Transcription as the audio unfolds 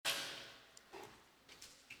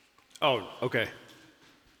Oh, okay.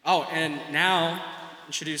 Oh, and now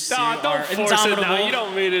introduce to you Don't our force it now. indomitable, You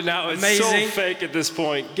don't mean it now. It's amazing. so fake at this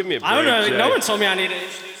point. Give me a break, I don't know. Jay. No one told me I need to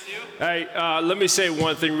introduce you. Hey, let me say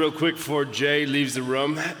one thing real quick before Jay leaves the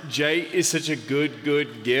room. Jay is such a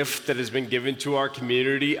good gift that has been given to our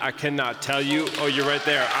community. I cannot tell you. Oh, you're right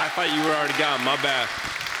there. I thought you were already gone. My bad.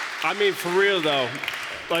 I mean, for real though,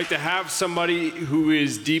 like to have somebody who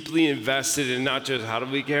is deeply invested in not just how do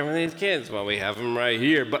we care for these kids, well, we have them right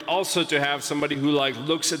here, but also to have somebody who like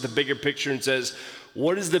looks at the bigger picture and says,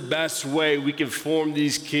 what is the best way we can form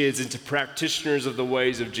these kids into practitioners of the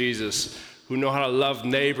ways of Jesus, who know how to love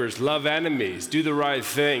neighbors, love enemies, do the right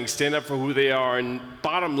thing, stand up for who they are, and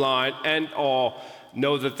bottom line, and all,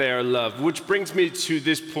 know that they are loved. Which brings me to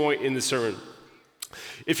this point in the sermon.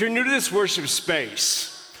 If you're new to this worship space,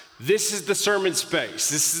 this is the sermon space.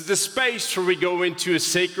 This is the space where we go into a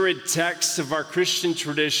sacred text of our Christian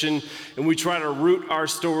tradition and we try to root our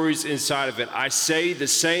stories inside of it. I say the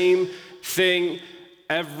same thing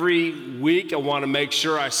every week. I want to make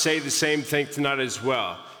sure I say the same thing tonight as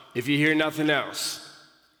well. If you hear nothing else,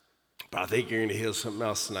 but I think you're going to hear something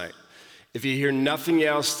else tonight. If you hear nothing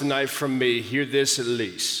else tonight from me, hear this at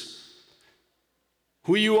least.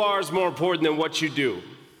 Who you are is more important than what you do.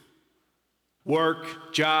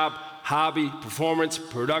 Work, job, hobby, performance,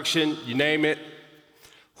 production, you name it.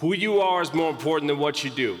 Who you are is more important than what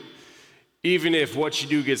you do, even if what you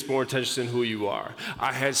do gets more attention than who you are.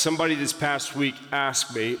 I had somebody this past week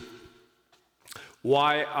ask me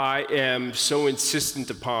why I am so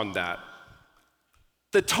insistent upon that.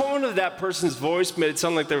 The tone of that person's voice made it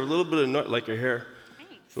sound like they were a little bit annoyed, like your hair.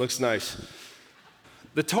 Thanks. Looks nice.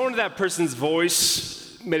 The tone of that person's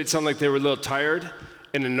voice made it sound like they were a little tired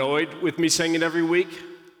and annoyed with me saying it every week.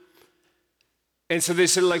 And so they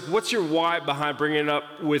said, like, what's your why behind bringing it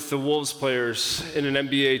up with the Wolves players in an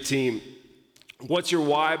NBA team? What's your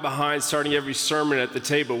why behind starting every sermon at the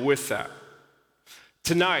table with that?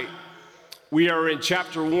 Tonight, we are in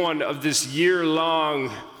chapter 1 of this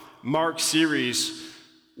year-long Mark series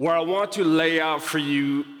where I want to lay out for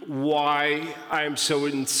you why I am so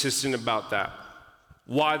insistent about that,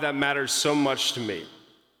 why that matters so much to me.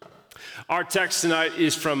 Our text tonight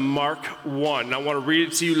is from Mark 1. I want to read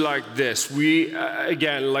it to you like this. We,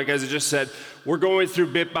 again, like as I just said, we're going through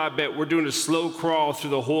bit by bit. We're doing a slow crawl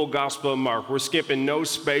through the whole Gospel of Mark. We're skipping no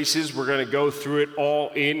spaces. We're going to go through it all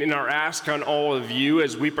in our ask on all of you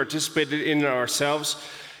as we participated in it ourselves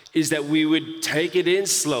is that we would take it in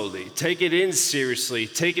slowly, take it in seriously,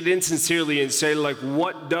 take it in sincerely and say, like,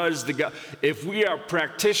 what does the God, if we are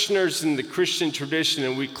practitioners in the Christian tradition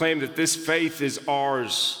and we claim that this faith is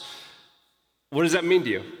ours, what does that mean to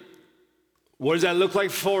you? What does that look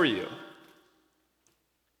like for you?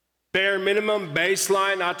 Bare minimum,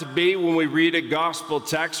 baseline ought to be when we read a gospel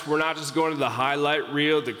text, we're not just going to the highlight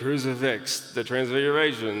reel, the crucifix, the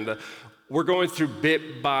transfiguration. We're going through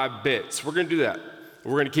bit by bit. So we're going to do that.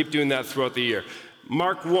 We're going to keep doing that throughout the year.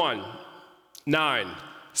 Mark 1:9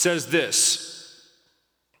 says this.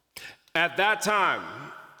 At that time,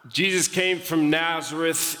 Jesus came from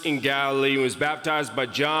Nazareth in Galilee and was baptized by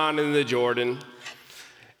John in the Jordan.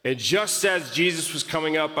 And just as Jesus was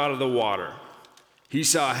coming up out of the water, he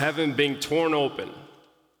saw heaven being torn open.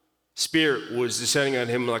 Spirit was descending on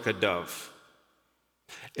him like a dove.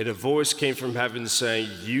 And a voice came from heaven saying,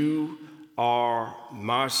 "You are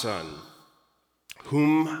my son,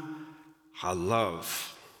 whom I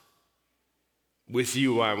love. With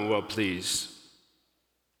you I am well pleased."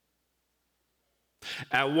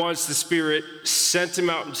 At once the Spirit sent him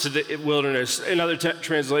out into the wilderness. In other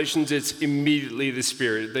translations, it's immediately the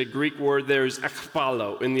Spirit. The Greek word there is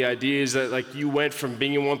ekphalo, and the idea is that like you went from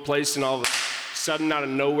being in one place and all of a sudden out of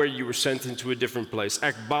nowhere you were sent into a different place.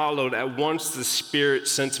 Ekbalod, at once the Spirit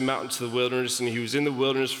sent him out into the wilderness, and he was in the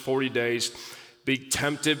wilderness 40 days, being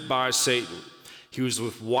tempted by Satan. He was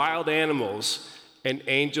with wild animals, and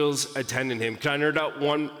angels attended him. Can I nerd out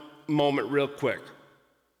one moment real quick?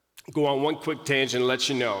 Go on one quick tangent and let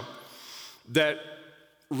you know that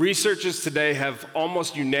researchers today have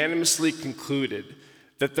almost unanimously concluded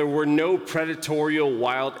that there were no predatory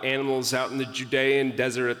wild animals out in the Judean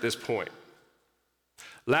desert at this point.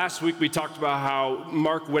 Last week we talked about how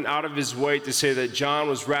Mark went out of his way to say that John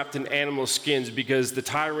was wrapped in animal skins because the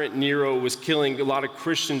tyrant Nero was killing a lot of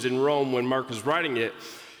Christians in Rome when Mark was writing it,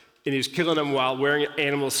 and he was killing them while wearing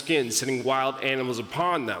animal skins, sending wild animals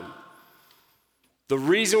upon them. The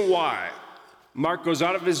reason why Mark goes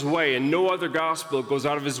out of his way, and no other gospel goes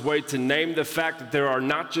out of his way to name the fact that there are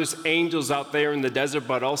not just angels out there in the desert,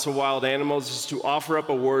 but also wild animals, is to offer up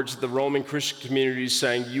a word to the Roman Christian community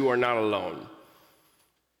saying, you are not alone.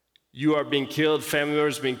 You are being killed, family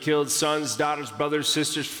members being killed, sons, daughters, brothers,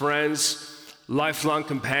 sisters, friends, lifelong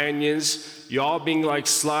companions. You're all being like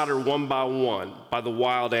slaughtered one by the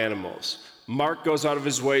wild animals. Mark goes out of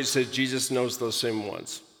his way and says Jesus knows those same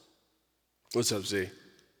ones. What's up, Z?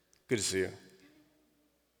 Good to see you.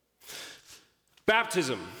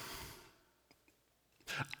 Baptism.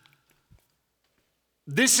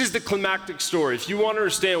 This is the climactic story. If you want to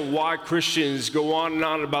understand why Christians go on and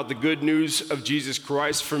on about the good news of Jesus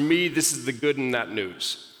Christ, for me, this is the good in that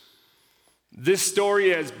news. This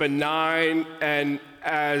story, as benign and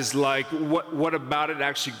as like what about it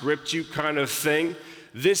actually gripped you kind of thing,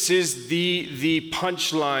 this is the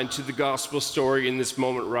punchline to the gospel story in this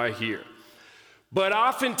moment right here. But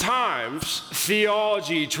oftentimes,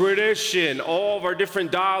 theology, tradition, all of our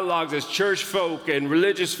different dialogues as church folk and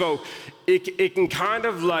religious folk, it can kind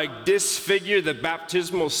of like disfigure the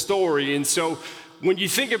baptismal story. And so when you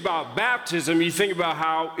think about baptism, you think about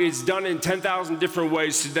how it's done in 10,000 different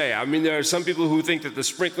ways today. I mean, there are some people who think that the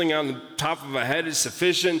sprinkling on the top of a head is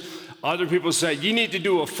sufficient. Other people say you need to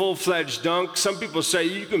do a full-fledged dunk. Some people say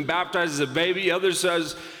you can baptize as a baby. Others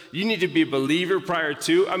says you need to be a believer prior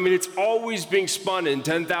to. I mean, it's always being spun in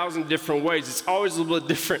 10,000 different ways. It's always a little bit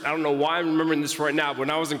different. I don't know why I'm remembering this right now. When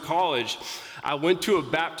I was in college, I went to a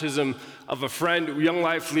baptism of a friend, young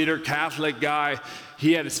life leader, Catholic guy.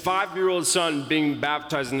 He had his 5-year-old son being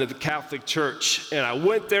baptized into the Catholic Church. And I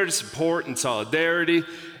went there to support in solidarity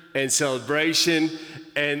and celebration.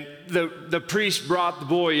 And the priest brought the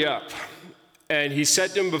boy up. And he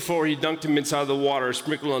said to him before he dunked him inside the water,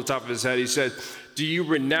 sprinkled on top of his head, he said, do you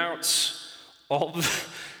renounce all the,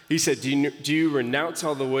 he said, do you renounce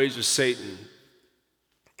all the ways of Satan?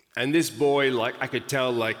 And this boy, like, I could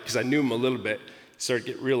tell, like, because I knew him a little bit, started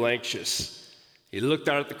to get real anxious. He looked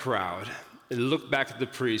out at the crowd, and he looked back at the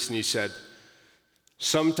priest, and he said,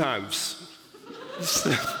 sometimes.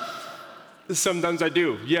 Sometimes I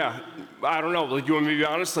do, yeah. I don't know, like, you want me to be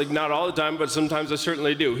honest? Like, not all the time, but sometimes I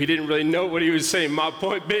certainly do. He didn't really know what he was saying. My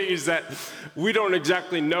point being is that we don't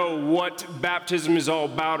exactly know what baptism is all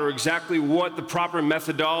about or exactly what the proper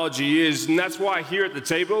methodology is. And that's why here at the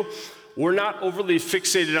table, we're not overly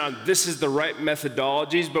fixated on this is the right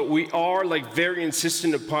methodologies, but we are like very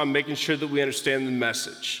insistent upon making sure that we understand the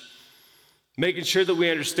message. Making sure that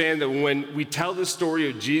we understand that when we tell the story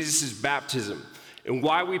of Jesus' baptism and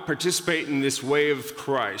why we participate in this way of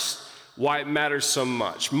Christ, why it matters so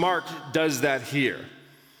much. Mark does that here.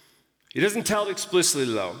 He doesn't tell it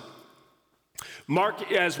explicitly, though.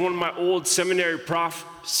 Mark, as one of my old seminary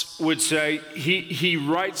profs would say, he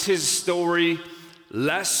writes his story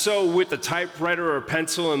less so with a typewriter or a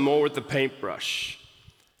pencil and more with the paintbrush.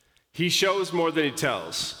 He shows more than he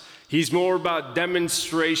tells. He's more about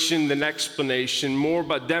demonstration than explanation, more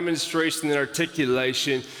about demonstration than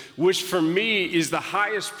articulation, which for me is the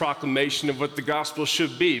highest proclamation of what the gospel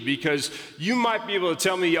should be, because you might be able to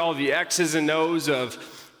tell me all the X's and O's of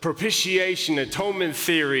propitiation, atonement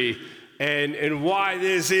theory, and why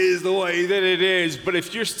this is the way that it is, but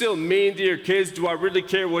if you're still mean to your kids, do I really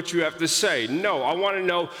care what you have to say? No, I want to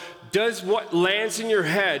know, does what lands in your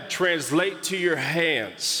head translate to your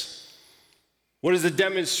hands? What is the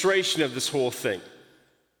demonstration of this whole thing?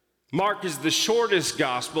 Mark is the shortest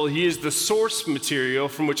gospel. He is the source material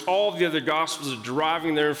from which all of the other gospels are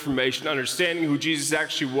deriving their information, understanding who Jesus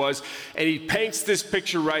actually was. And he paints this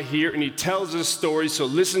picture right here, and he tells this story. So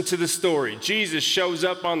listen to the story. Jesus shows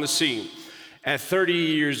up on the scene at 30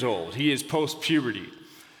 years old. He is post-puberty,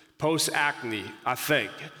 post-acne, I think.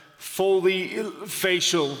 Fully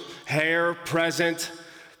facial hair present,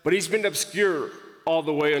 but he's been obscure all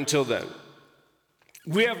the way until then.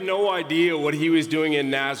 We have no idea what he was doing in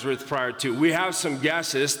Nazareth prior to. We have some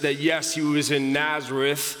guesses that, yes, he was in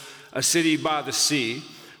Nazareth, a city by the sea.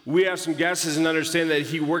 We have some guesses and understand that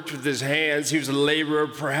he worked with his hands. He was a laborer,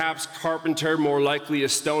 perhaps carpenter, more likely a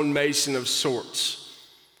stonemason of sorts.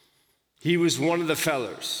 He was one of the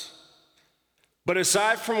fellers. But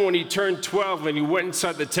aside from when he turned 12 and he went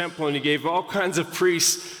inside the temple and he gave all kinds of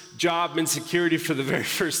priests job insecurity for the very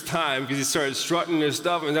first time because he started strutting his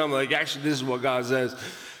stuff and I'm like, actually, this is what God says.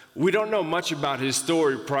 We don't know much about his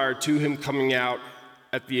story prior to him coming out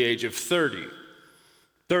at the age of 30.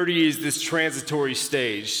 30 is this transitory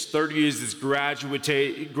stage. 30 is this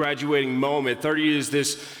graduating moment. 30 is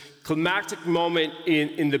this climactic moment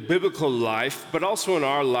in the biblical life, but also in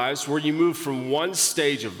our lives where you move from one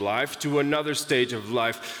stage of life to another stage of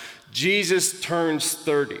life. Jesus turns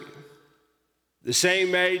 30. The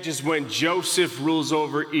same age as when Joseph rules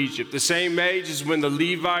over Egypt. The same age as when the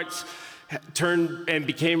Levites turned and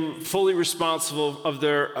became fully responsible of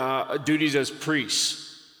their duties as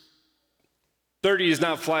priests. 30 is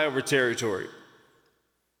not flyover territory.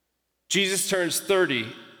 Jesus turns 30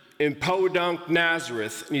 in Podunk,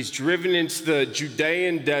 Nazareth, and he's driven into the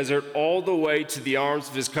Judean desert all the way to the arms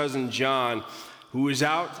of his cousin John, who is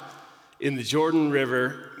out in the Jordan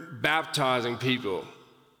River baptizing people.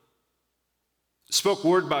 Spoke a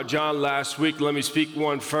word about John last week. Let me speak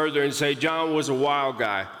one further and say John was a wild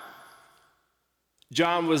guy.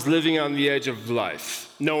 John was living on the edge of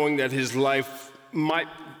life, knowing that his life might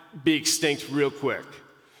be extinct real quick,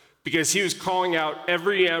 because he was calling out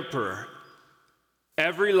every emperor,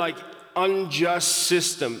 every unjust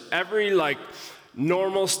system, every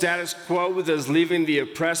normal status quo that is leaving the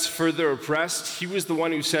oppressed further oppressed. He was the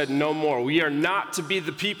one who said no more. We are not to be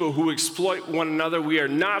the people who exploit one another. We are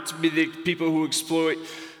not to be the people who exploit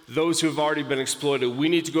those who have already been exploited. We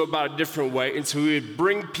need to go about a different way. And so he would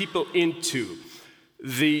bring people into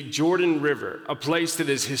the Jordan River, a place that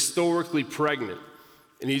is historically pregnant.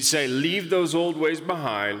 And he'd say, leave those old ways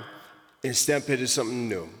behind and step into something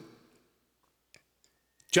new.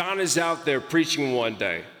 John is out there preaching one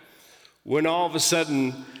day when all of a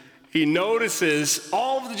sudden he notices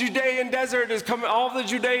all of the Judean desert is coming, all of the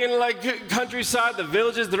Judean countryside, the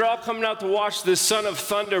villages, they're all coming out to watch this son of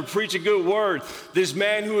thunder preach a good word. This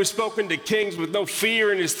man who has spoken to kings with no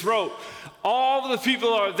fear in his throat. All of the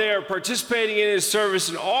people are there participating in his service,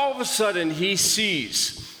 and all of a sudden he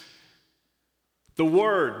sees the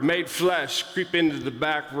Word made flesh creep into the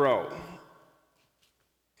back row.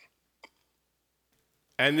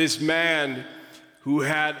 And this man who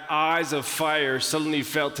had eyes of fire suddenly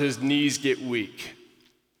felt his knees get weak.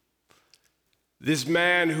 This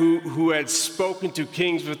man who had spoken to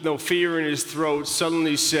kings with no fear in his throat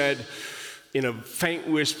suddenly said in a faint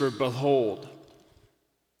whisper, behold,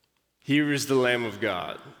 here is the Lamb of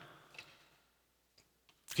God.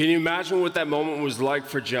 Can you imagine what that moment was like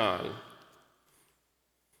for John?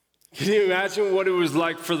 Can you imagine what it was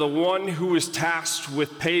like for the one who was tasked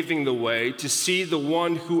with paving the way to see the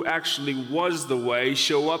one who actually was the way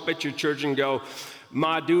show up at your church and go,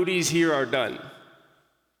 my duties here are done.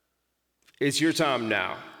 It's your time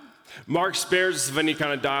now. Mark spares us of any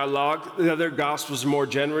kind of dialogue. The other gospels are more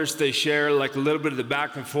generous. They share a little bit of the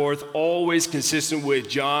back and forth, always consistent with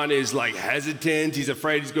John is hesitant. He's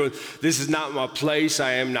afraid. He's going, this is not my place.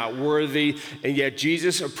 I am not worthy. And yet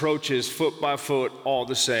Jesus approaches foot by foot all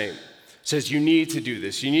the same. Says, you need to do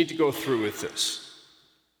this. You need to go through with this.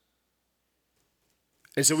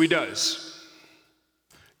 And so he does.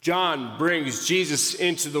 John brings Jesus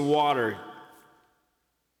into the water.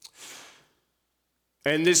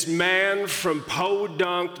 And this man from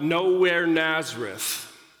Podunk, nowhere,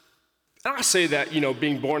 Nazareth. And I say that,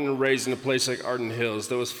 being born and raised in a place like Arden Hills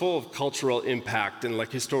that was full of cultural impact and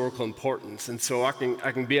historical importance. And so I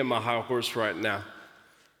can be on my high horse right now.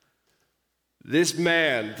 This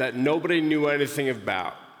man that nobody knew anything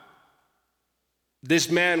about. This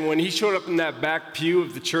man, when he showed up in that back pew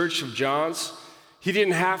of the church of John's, he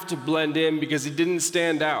didn't have to blend in because he didn't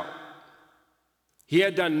stand out. He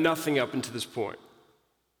had done nothing up until this point.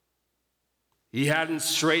 He hadn't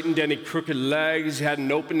straightened any crooked legs. He hadn't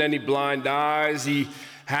opened any blind eyes. He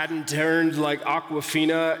hadn't turned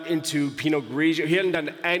Aquafina into Pinot Grigio. He hadn't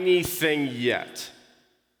done anything yet.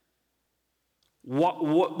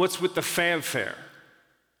 What's with the fanfare?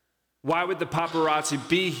 Why would the paparazzi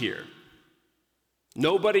be here?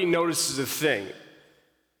 Nobody notices a thing.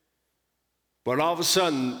 But all of a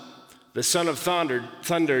sudden, the son of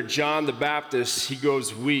thunder, John the Baptist, he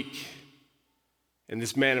goes weak. And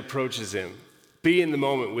this man approaches him. Be in the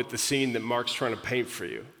moment with the scene that Mark's trying to paint for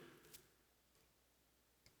you.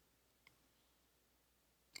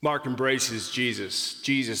 Mark embraces Jesus.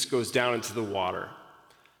 Jesus goes down into the water.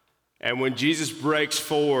 And when Jesus breaks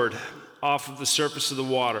forward off of the surface of the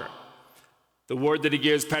water, the word that he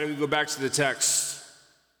gives, Patty, we go back to the text.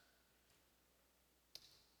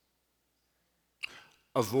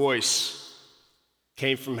 A voice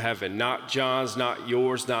came from heaven, not John's, not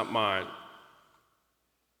yours, not mine.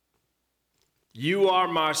 You are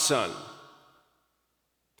my son,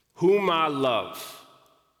 whom I love.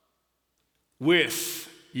 With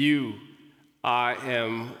you I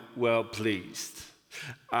am well pleased.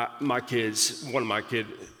 One of my kids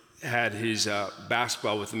had his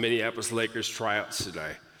basketball with the Minneapolis Lakers tryouts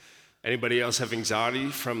today. Anybody else have anxiety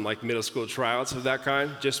from middle school tryouts of that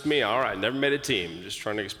kind? Just me? All right, never made a team. Just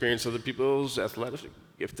trying to experience other people's athletic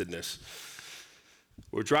giftedness.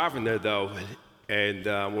 We're driving there though, and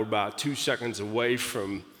we're about 2 seconds away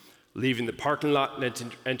from leaving the parking lot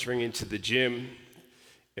and entering into the gym.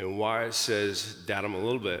 And Wyatt says, Dad, I'm a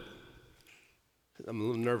little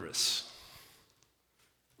nervous.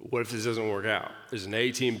 What if this doesn't work out? There's an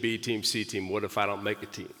A team, B team, C team. What if I don't make a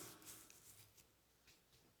team?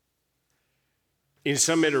 In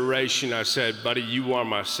some iteration, I said, buddy, you are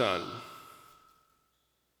my son,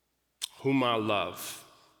 whom I love.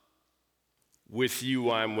 With you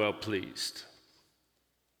I am well pleased.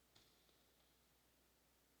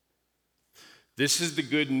 This is the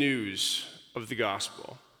good news of the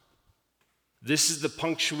gospel. This is the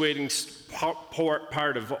punctuating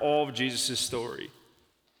part of all of Jesus' story.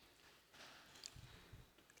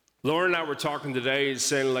 Laura and I were talking today and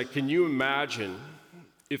saying, can you imagine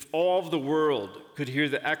if all of the world could hear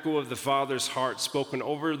the echo of the Father's heart spoken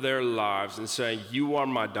over their lives and saying, you are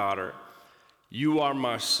my daughter, you are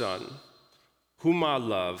my son, whom I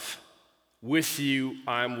love. With you,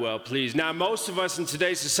 I'm well pleased. Now, most of us in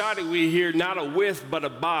today's society, we hear not a with, but a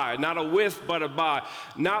by. Not a with, but a by.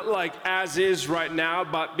 Not like as is right now,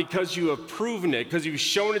 but because you have proven it, because you've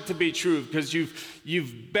shown it to be true, because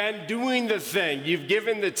you've been doing the thing, you've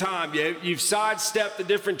given the time, you've sidestepped the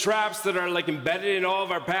different traps that are embedded in all of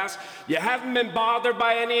our past. You haven't been bothered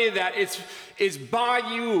by any of that. It's by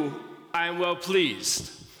you, I am well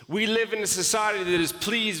pleased. We live in a society that is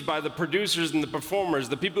pleased by the producers and the performers,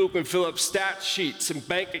 the people who can fill up stat sheets and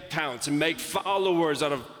bank accounts and make followers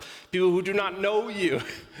out of people who do not know you.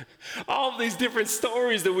 All of these different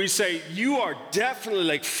stories that we say, you are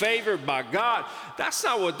definitely favored by God. That's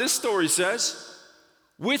not what this story says.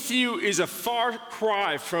 With you is a far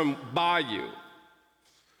cry from by you.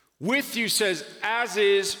 With you says, as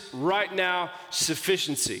is right now,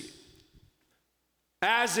 sufficiency.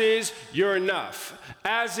 As is, you're enough.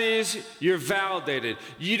 As is, you're validated.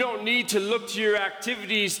 You don't need to look to your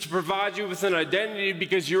activities to provide you with an identity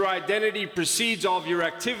because your identity precedes all of your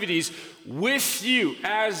activities. With you,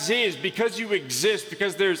 as is, because you exist,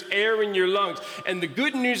 because there's air in your lungs. And the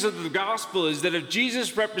good news of the gospel is that if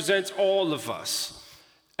Jesus represents all of us,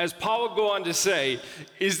 as Paul will go on to say,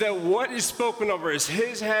 is that what is spoken over his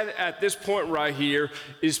head at this point right here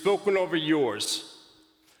is spoken over yours.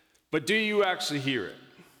 But do you actually hear it?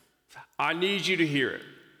 I need you to hear it.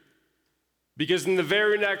 Because in the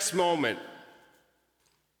very next moment,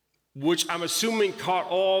 which I'm assuming caught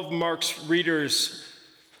all of Mark's readers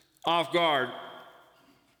off guard,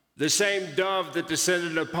 the same dove that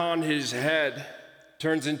descended upon his head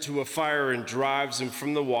turns into a fire and drives him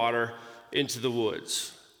from the water into the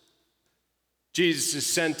woods. Jesus is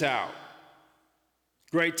sent out.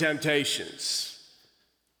 Great temptations.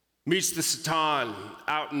 Meets the Satan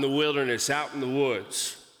out in the wilderness, out in the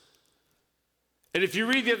woods. And if you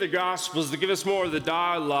read the other Gospels that give us more of the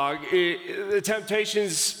dialogue, the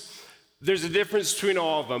temptations, there's a difference between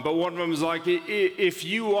all of them. But one of them is if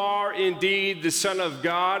you are indeed the Son of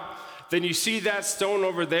God, then you see that stone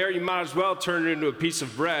over there, you might as well turn it into a piece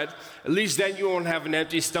of bread. At least then you won't have an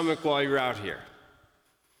empty stomach while you're out here.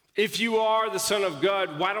 If you are the Son of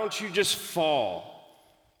God, why don't you just fall?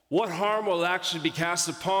 What harm will actually be cast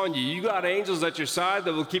upon you? You got angels at your side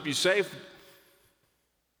that will keep you safe.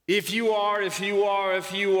 If you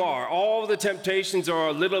are, all the temptations are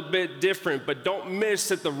a little bit different, but don't miss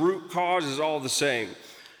that the root cause is all the same.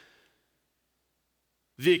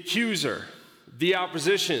 The accuser, the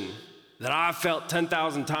opposition that I've felt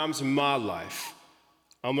 10,000 times in my life.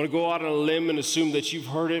 I'm going to go out on a limb and assume that you've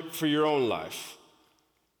heard it for your own life.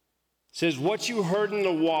 It says, what you heard in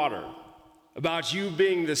the water about you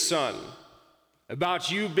being the Son,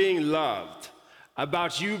 about you being loved,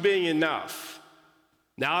 about you being enough.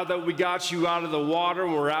 Now that we got you out of the water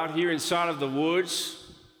and we're out here inside of the woods,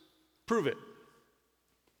 prove it.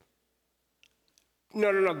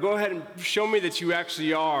 No, go ahead and show me that you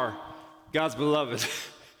actually are God's beloved.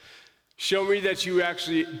 Show me that you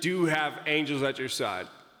actually do have angels at your side.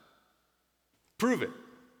 Prove it.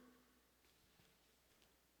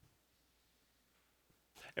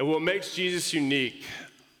 And what makes Jesus unique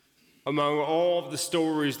among all of the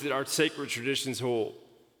stories that our sacred traditions hold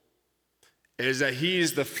is that he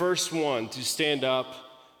is the first one to stand up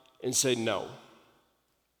and say no.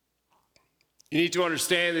 You need to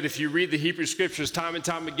understand that if you read the Hebrew scriptures time and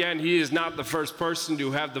time again, he is not the first person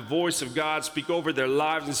to have the voice of God speak over their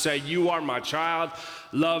lives and say, you are my child,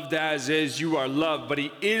 loved as is, you are loved. But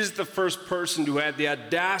he is the first person to have the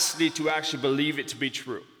audacity to actually believe it to be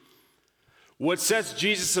true. What sets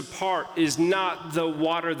Jesus apart is not the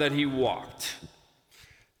water that he walked.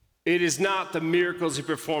 It is not the miracles he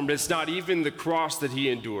performed. It's not even the cross that he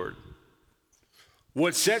endured.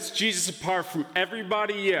 What sets Jesus apart from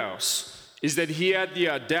everybody else is that he had the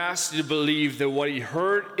audacity to believe that what he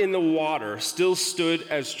heard in the water still stood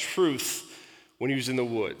as truth when he was in the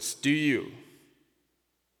woods. Do you?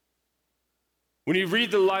 When you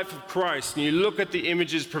read the life of Christ and you look at the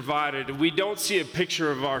images provided, we don't see a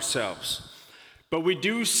picture of ourselves. But we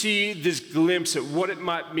do see this glimpse at what it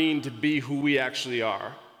might mean to be who we actually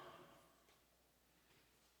are.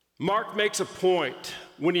 Mark makes a point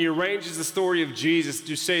when he arranges the story of Jesus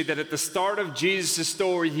to say that at the start of Jesus'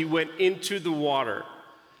 story, he went into the water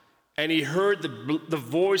and he heard the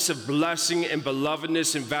voice of blessing and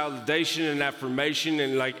belovedness and validation and affirmation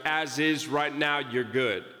and like, as is right now, you're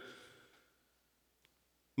good.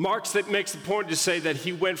 Mark makes the point to say that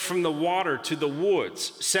he went from the water to the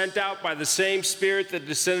woods, sent out by the same Spirit that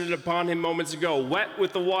descended upon him moments ago, wet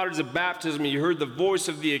with the waters of baptism. He heard the voice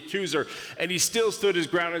of the accuser, and he still stood his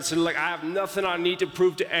ground and said, like, I have nothing I need to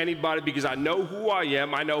prove to anybody because I know who I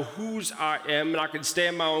am, I know whose I am, and I can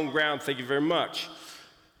stand my own ground. Thank you very much.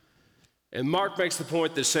 And Mark makes the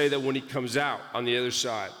point to say that when he comes out on the other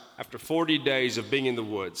side, after 40 days of being in the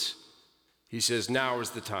woods, he says, now is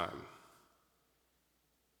the time.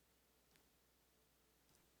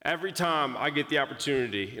 Every time I get the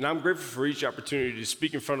opportunity, and I'm grateful for each opportunity to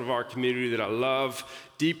speak in front of our community that I love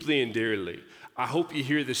deeply and dearly, I hope you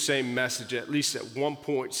hear the same message, at least at one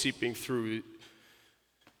point seeping through.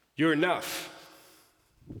 You're enough.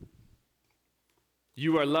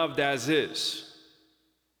 You are loved as is.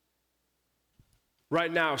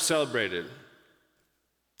 Right now celebrated.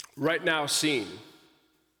 Right now seen.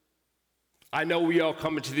 I know we all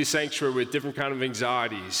come into the sanctuary with different kind of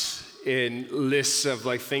anxieties in lists of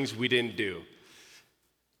like things we didn't do.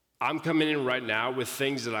 I'm coming in right now with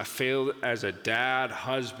things that I failed as a dad,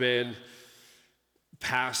 husband,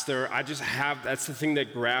 pastor. That's the thing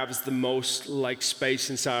that grabs the most like space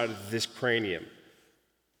inside of this cranium.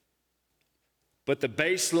 But the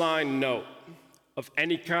baseline note of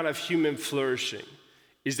any kind of human flourishing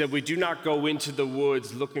is that we do not go into the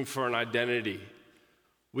woods looking for an identity.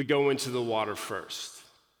 We go into the water first.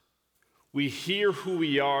 We hear who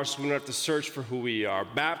we are, so we don't have to search for who we are.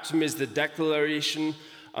 Baptism is the declaration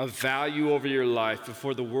of value over your life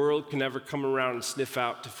before the world can ever come around and sniff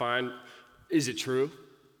out to find, is it true?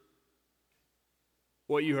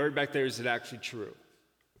 What you heard back there, is it actually true?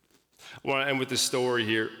 I want to end with this story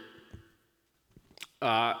here.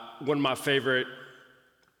 One of my favorite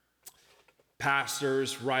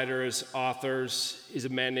pastors, writers, authors is a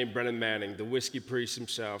man named Brennan Manning, the whiskey priest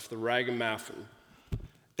himself, the ragamuffin.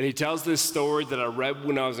 And he tells this story that I read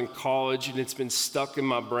when I was in college, and it's been stuck in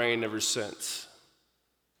my brain ever since.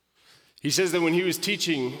 He says that when he was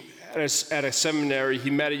teaching at a seminary, he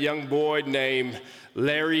met a young boy named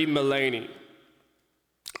Larry Mullaney.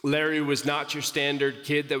 Larry was not your standard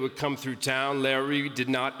kid that would come through town. Larry did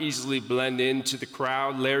not easily blend into the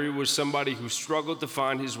crowd. Larry was somebody who struggled to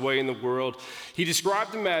find his way in the world. He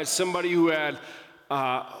described him as somebody who had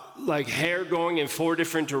like hair going in 4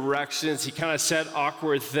 different directions. He kind of said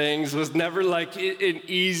awkward things, was never like an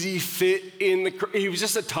easy fit in the he was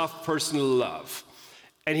just a tough person to love.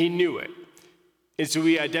 And he knew it. And so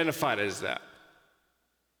he identified as that.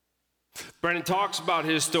 Brennan talks about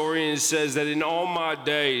his story and says that in all my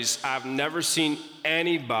days, I've never seen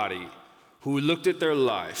anybody who looked at their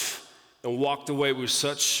life and walked away with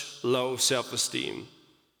such low self-esteem.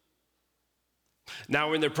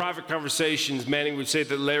 Now, in their private conversations, Manning would say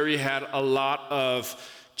that Larry had a lot of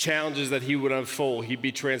challenges that he would unfold. He'd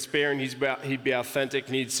be transparent, he'd be authentic,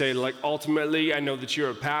 and he'd say, like, ultimately, I know that you're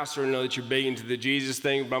a pastor, I know that you're big into the Jesus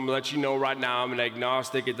thing, but I'm gonna let you know right now I'm an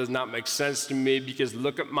agnostic. It does not make sense to me because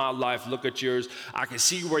look at my life, look at yours. I can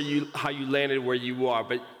see how you landed where you are,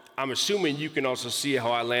 but I'm assuming you can also see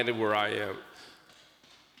how I landed where I am.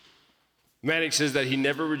 Manning says that he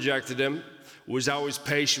never rejected him, was always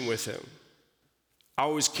patient with him,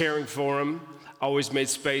 always caring for him, always made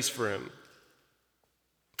space for him.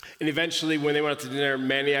 And eventually, when they went out to dinner,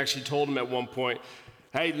 Manny actually told him at one point,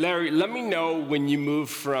 hey, Larry, let me know when you move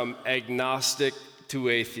from agnostic to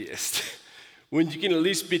atheist. When you can at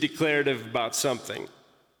least be declarative about something.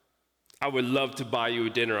 I would love to buy you a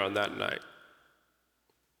dinner on that night.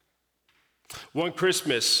 One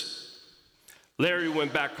Christmas, Larry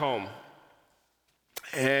went back home.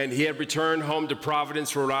 And he had returned home to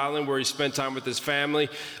Providence, Rhode Island, where he spent time with his family.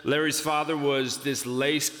 Larry's father was this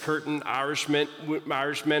lace-curtain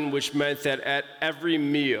Irishman, which meant that at every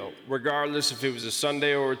meal, regardless if it was a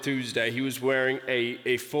Sunday or a Tuesday, he was wearing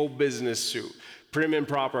a full business suit, prim and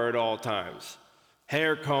proper at all times,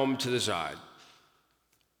 hair combed to the side.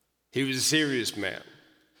 He was a serious man.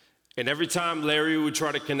 And every time Larry would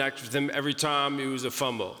try to connect with him, every time it was a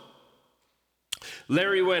fumble.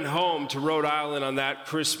 Larry went home to Rhode Island on that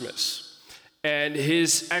Christmas, and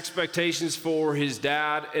his expectations for his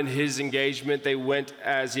dad and his engagement, they went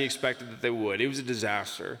as he expected that they would. It was a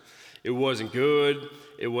disaster. It wasn't good.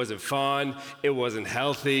 It wasn't fun. It wasn't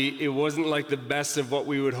healthy. It wasn't like the best of what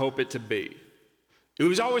we would hope it to be. It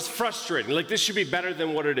was always frustrating, like this should be better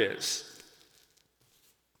than what it is.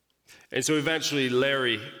 And so eventually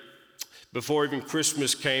Larry before even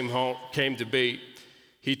Christmas came to be,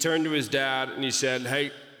 he turned to his dad and he said,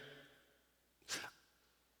 "Hey,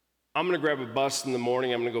 I'm gonna grab a bus in the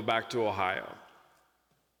morning, I'm gonna go back to Ohio."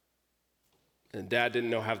 And Dad didn't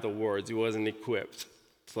know half the words, he wasn't equipped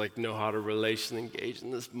to know how to relate and engage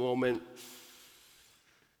in this moment.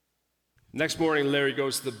 Next morning, Larry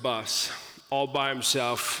goes to the bus, all by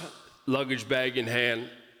himself, luggage bag in hand,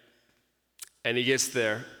 and he gets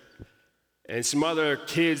there. And some other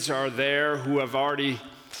kids are there who have already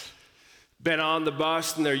been on the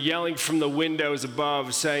bus, and they're yelling from the windows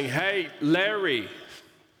above, saying, "Hey, Larry,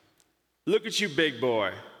 look at you, big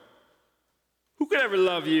boy. Who could ever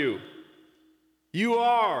love you? You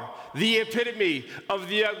are the epitome of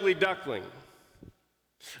the ugly duckling.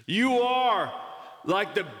 You are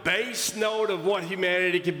like the base note of what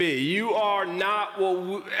humanity can be. You are not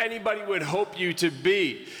what anybody would hope you to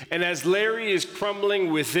be." And as Larry is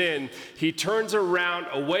crumbling within, he turns around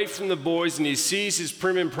away from the boys and he sees his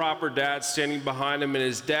prim and proper dad standing behind him. And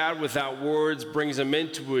his dad, without words, brings him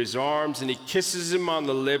into his arms and he kisses him on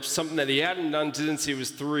the lips, something that he hadn't done since he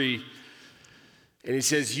was 3. And he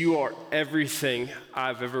says, "You are everything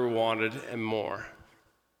I've ever wanted and more.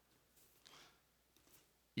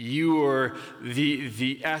 You are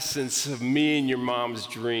the essence of me and your mom's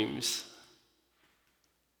dreams.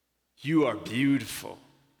 You are beautiful.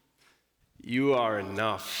 You are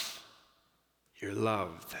enough. You're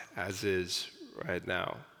loved as is right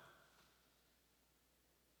now."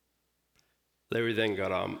 Larry then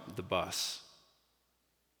got on the bus.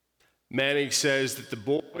 Manning says that the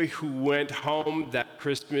boy who went home that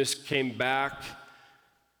Christmas came back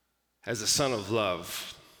as a son of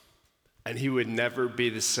love, and he would never be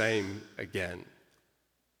the same again.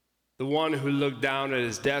 The one who looked down at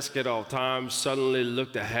his desk at all times suddenly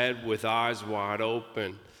looked ahead with eyes wide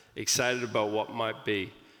open, excited about what might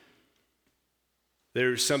be.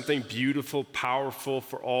 There is something beautiful, powerful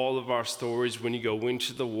for all of our stories when you go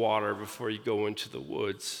into the water before you go into the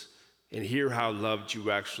woods and hear how loved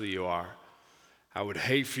you actually are. I would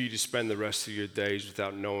hate for you to spend the rest of your days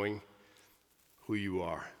without knowing who you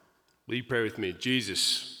are. Will you pray with me?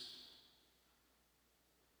 Jesus,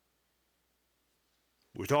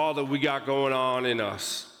 with all that we got going on in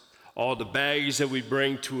us, all the baggage that we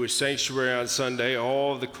bring to a sanctuary on Sunday,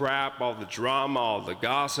 all the crap, all the drama, all the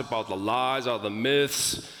gossip, all the lies, all the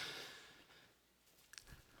myths,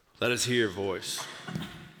 let us hear your voice.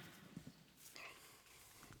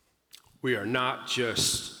 We are not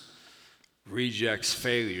just rejects,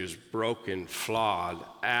 failures, broken, flawed,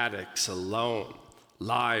 addicts, alone,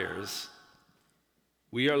 liars.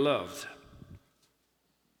 We are loved.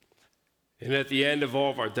 And at the end of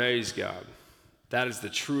all of our days, God, that is the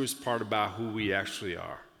truest part about who we actually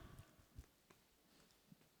are.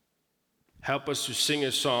 Help us to sing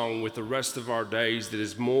a song with the rest of our days that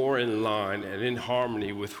is more in line and in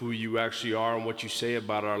harmony with who you actually are and what you say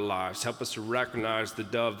about our lives. Help us to recognize the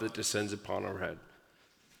dove that descends upon our head.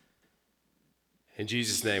 In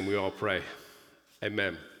Jesus' name we all pray.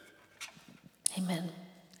 Amen. Amen.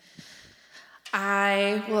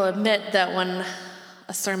 I will admit that when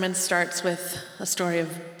a sermon starts with a story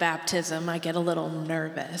of baptism, I get a little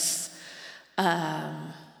nervous.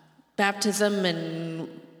 Baptism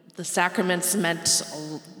and the sacraments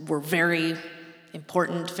were very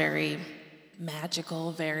important, very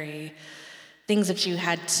magical, very things that you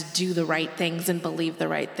had to do the right things and believe the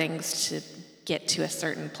right things to get to a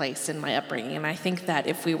certain place in my upbringing. And I think that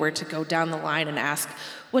if we were to go down the line and ask,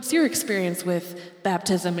 what's your experience with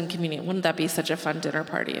baptism and communion? Wouldn't that be such a fun dinner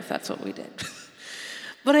party if that's what we did?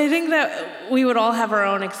 But I think that we would all have our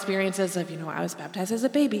own experiences of, I was baptized as a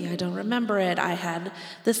baby. I don't remember it. I had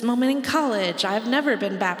this moment in college. I've never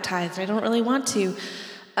been baptized. I don't really want to.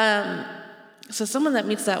 So someone that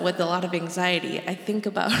meets that with a lot of anxiety, I think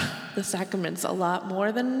about the sacraments a lot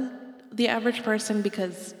more than the average person,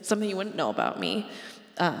 because something you wouldn't know about me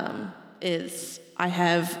is I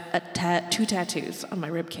have 2 tattoos on my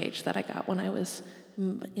rib cage that I got when I was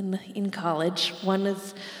in college. One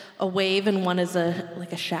is a wave and one is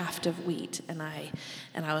a shaft of wheat. And I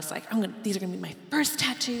was like, these are gonna be my first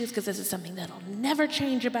tattoos because this is something that'll never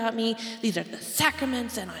change about me. These are the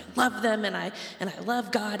sacraments and I love them and I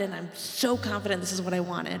love God and I'm so confident this is what I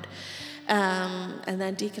wanted. And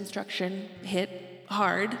then deconstruction hit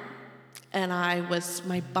hard. And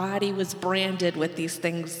my body was branded with these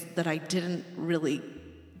things that I didn't really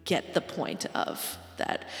get the point of,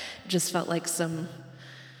 that just felt like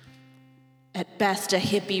at best, a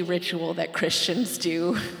hippie ritual that Christians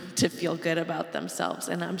do to feel good about themselves.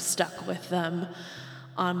 And I'm stuck with them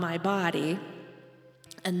on my body.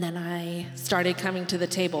 And then I started coming to the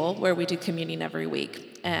table where we do communion every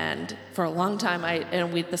week. And for a long time,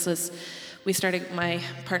 this was My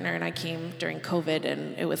partner and I came during COVID,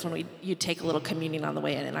 and it was when you'd take a little communion on the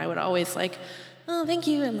way in, and I would always like, oh, thank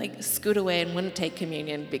you, and like scoot away and wouldn't take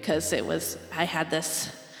communion because I had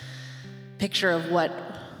this picture of what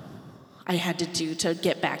I had to do to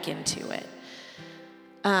get back into it.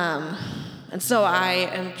 And so I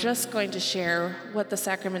am just going to share what the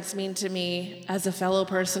sacraments mean to me as a fellow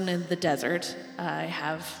person in the desert. I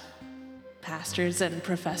have pastors and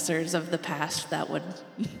professors of the past that would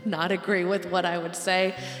not agree with what I would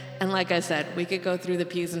say. And like I said, we could go through the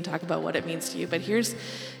pews and talk about what it means to you, but here's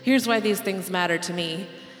why these things matter to me.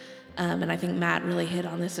 And I think Matt really hit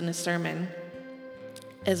on this in his sermon,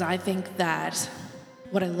 is I think that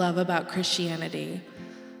what I love about Christianity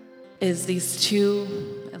is these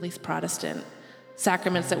two, at least Protestant,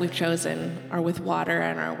 sacraments that we've chosen are with water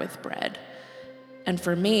and are with bread. And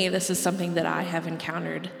for me, this is something that I have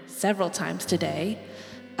encountered several times today.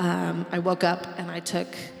 I woke up and I took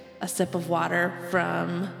a sip of water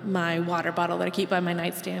from my water bottle that I keep by my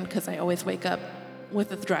nightstand because I always wake up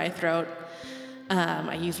with a dry throat.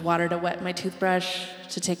 I used water to wet my toothbrush,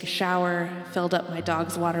 to take a shower, filled up my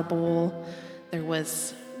dog's water bowl. There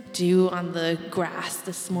was dew on the grass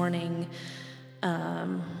this morning.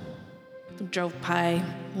 Drove by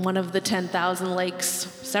one of the 10,000 lakes,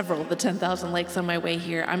 several of the 10,000 lakes on my way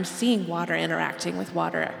here. I'm seeing water interacting with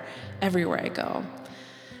water everywhere I go.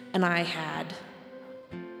 And I had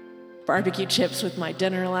barbecue chips with my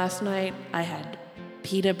dinner last night. I had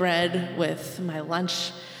pita bread with my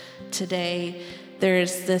lunch today.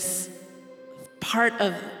 There's this part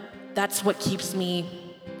of, that's what keeps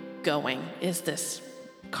me going, is this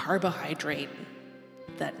carbohydrate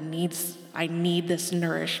that I need this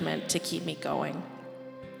nourishment to keep me going.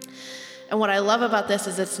 And what I love about this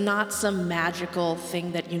is it's not some magical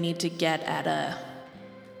thing that you need to get at a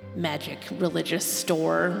magic religious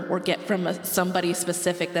store or get from somebody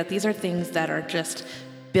specific, that these are things that are just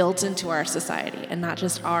built into our society and not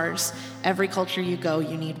just ours. Every culture you go,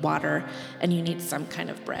 you need water and you need some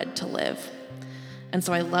kind of bread to live. And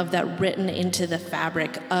so I love that written into the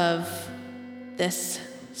fabric of this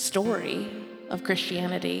story of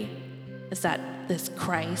Christianity is that this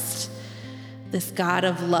Christ, this God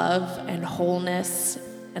of love and wholeness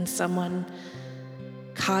and someone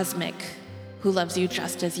cosmic who loves you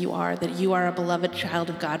just as you are, that you are a beloved child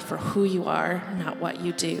of God for who you are, not what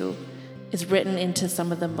you do, is written into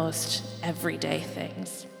some of the most everyday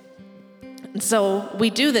things. And so we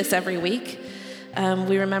do this every week.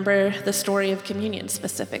 We remember the story of communion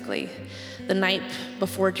specifically. The night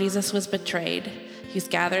before Jesus was betrayed, he was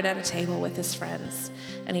gathered at a table with his friends,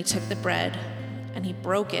 and he took the bread and he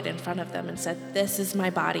broke it in front of them and said, "This is my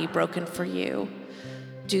body broken for you.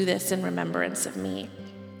 Do this in remembrance of me."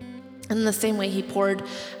 And in the same way, he poured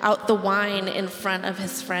out the wine in front of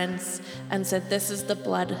his friends and said, "This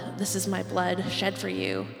is my blood shed for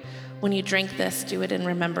you. When you drink this, do it in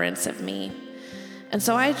remembrance of me." And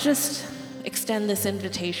so I just extend this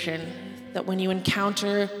invitation that when you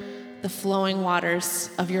encounter the flowing waters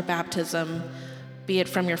of your baptism, be it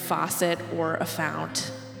from your faucet or a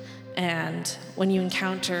fount, and when you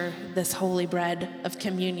encounter this holy bread of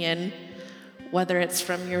communion, whether it's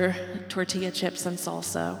from your tortilla chips and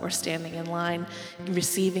salsa or standing in line,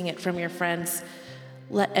 receiving it from your friends,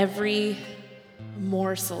 let every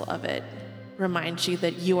morsel of it remind you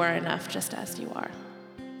that you are enough just as you are.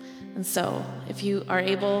 And so, if you are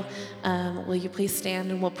able, will you please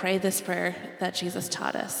stand and we'll pray this prayer that Jesus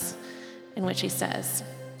taught us, in which he says,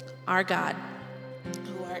 "Our God,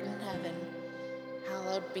 who art in heaven,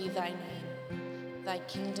 hallowed be thy name. Thy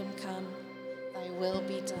kingdom come, thy will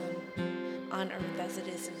be done, on earth as it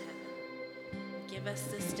is in heaven. Give us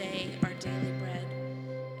this day our daily bread,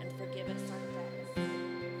 and forgive us our debts."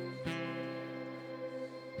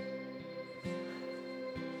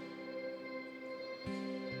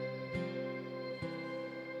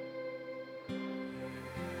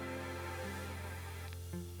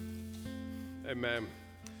 Amen.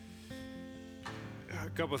 A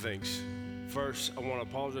couple of things. First, I want to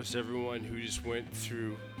apologize to everyone who just went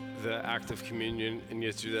through the act of communion and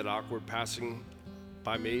get through that awkward passing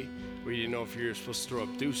by me, where you didn't know if you're supposed to throw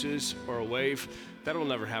up deuces or a wave. That'll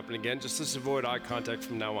never happen again. Just let's avoid eye contact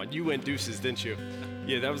from now on. You went deuces, didn't you?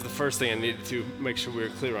 Yeah, that was the first thing I needed to make sure we were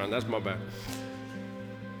clear on. That's my bad.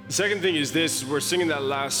 The second thing is this: we're singing that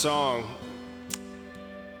last song.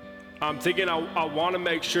 I'm thinking I want to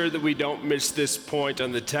make sure that we don't miss this point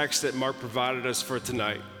on the text that Mark provided us for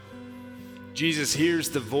tonight. Jesus hears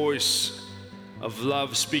the voice of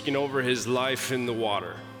love speaking over his life in the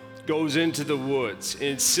water, goes into the woods,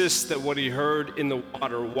 insists that what he heard in the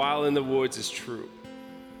water while in the woods is true.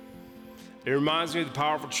 It reminds me of the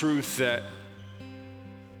powerful truth that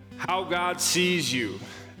how God sees you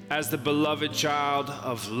as the beloved child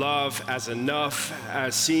of love, as enough,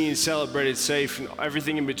 as seen, celebrated, safe, and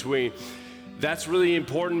everything in between. That's really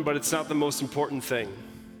important, but it's not the most important thing.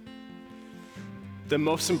 The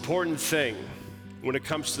most important thing when it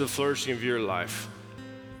comes to the flourishing of your life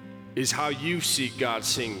is how you see God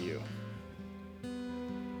seeing you.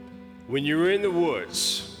 When you're in the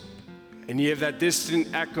woods and you have that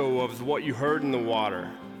distant echo of what you heard in the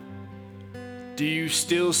water, do you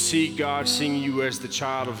still see God seeing you as the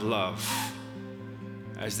child of love,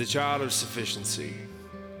 as the child of sufficiency?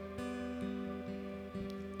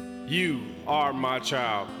 You are my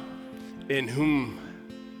child, in whom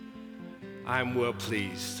I am well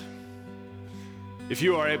pleased. If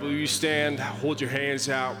you are able, you stand, hold your hands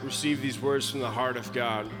out, receive these words from the heart of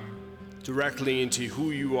God directly into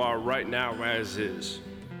who you are right now as is.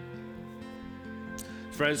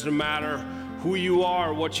 Friends, no matter who you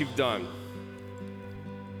are or what you've done,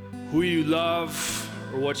 who you love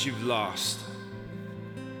or what you've lost,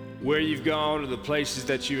 where you've gone or the places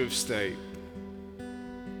that you have stayed,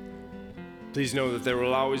 please know that there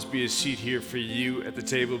will always be a seat here for you at the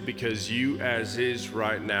table, because you as is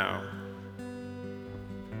right now,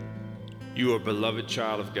 you are a beloved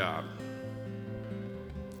child of God.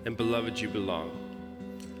 And beloved, you belong.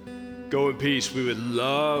 Go in peace. We would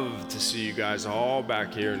love to see you guys all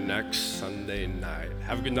back here next Sunday night.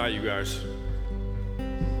 Have a good night, you guys.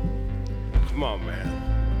 Come on, man.